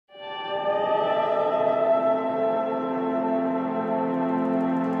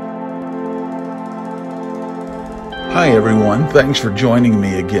Hi everyone, thanks for joining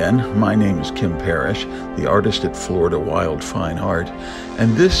me again. My name is Kim Parrish, the artist at Florida Wild Fine Art,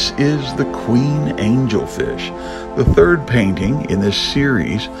 and this is the Queen Angelfish, the third painting in this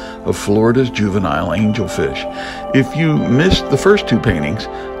series of Florida's juvenile angelfish. If you missed the first two paintings,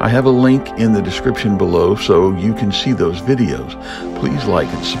 I have a link in the description below so you can see those videos. Please like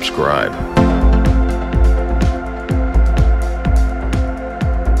and subscribe.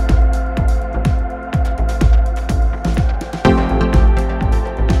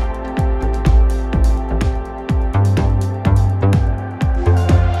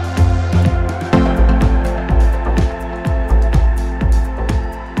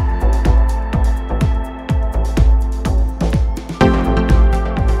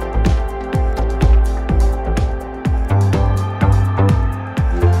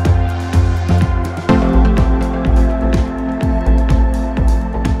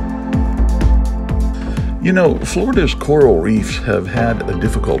 You know, Florida's coral reefs have had a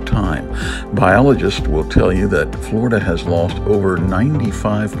difficult time. Biologists will tell you that Florida has lost over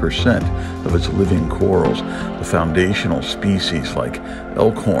 95% of its living corals. The foundational species like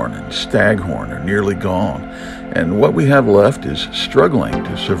elkhorn and staghorn are nearly gone. And what we have left is struggling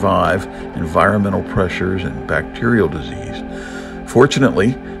to survive environmental pressures and bacterial disease.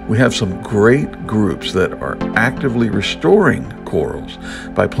 Fortunately, we have some great groups that are actively restoring corals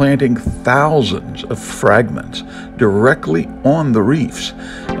by planting thousands of fragments directly on the reefs.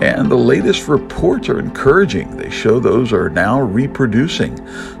 And the latest reports are encouraging. They show those are now reproducing.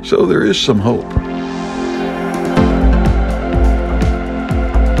 So there is some hope.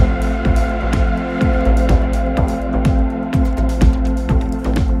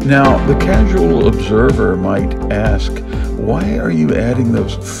 Now, the casual observer might ask, why are you adding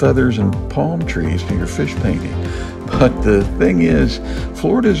those feathers and palm trees to your fish painting? But the thing is,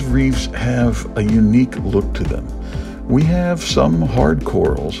 Florida's reefs have a unique look to them. We have some hard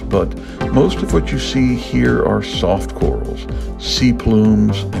corals, but most of what you see here are soft corals, sea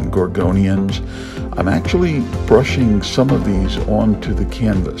plumes and gorgonians. I'm actually brushing some of these onto the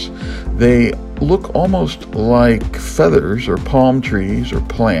canvas. They look almost like feathers or palm trees or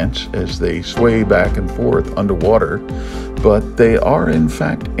plants as they sway back and forth underwater, but they are in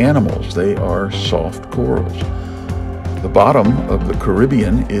fact animals. They are soft corals. The bottom of the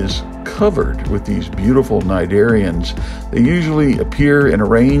Caribbean is covered with these beautiful cnidarians. They usually appear in a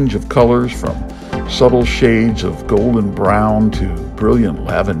range of colors from subtle shades of golden brown to brilliant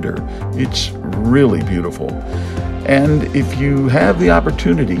lavender. It's really beautiful. And if you have the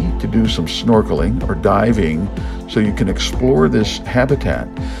opportunity to do some snorkeling or diving so you can explore this habitat,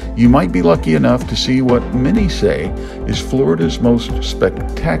 you might be lucky enough to see what many say is Florida's most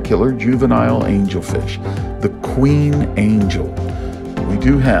spectacular juvenile angelfish, the Queen Angel. We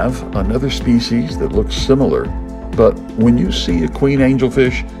do have another species that looks similar, but when you see a queen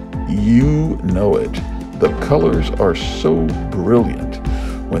angelfish, you know it. The colors are so brilliant.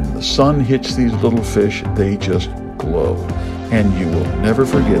 When the sun hits these little fish, they just glow, and you will never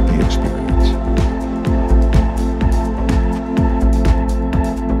forget the experience.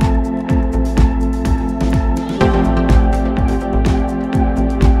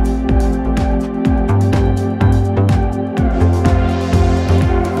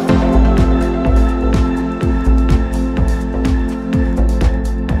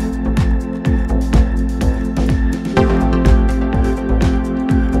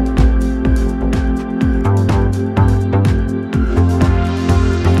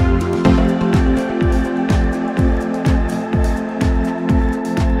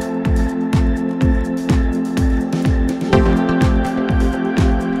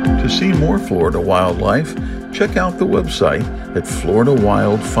 To see more Florida wildlife, check out the website at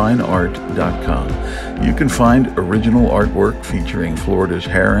floridawildfineart.com. You can find original artwork featuring Florida's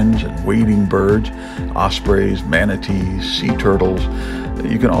herons and wading birds, ospreys, manatees, sea turtles.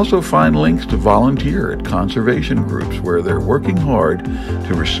 You can also find links to volunteer at conservation groups where they're working hard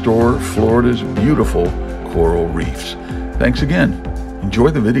to restore Florida's beautiful coral reefs. Thanks again. Enjoy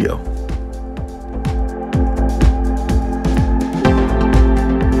the video.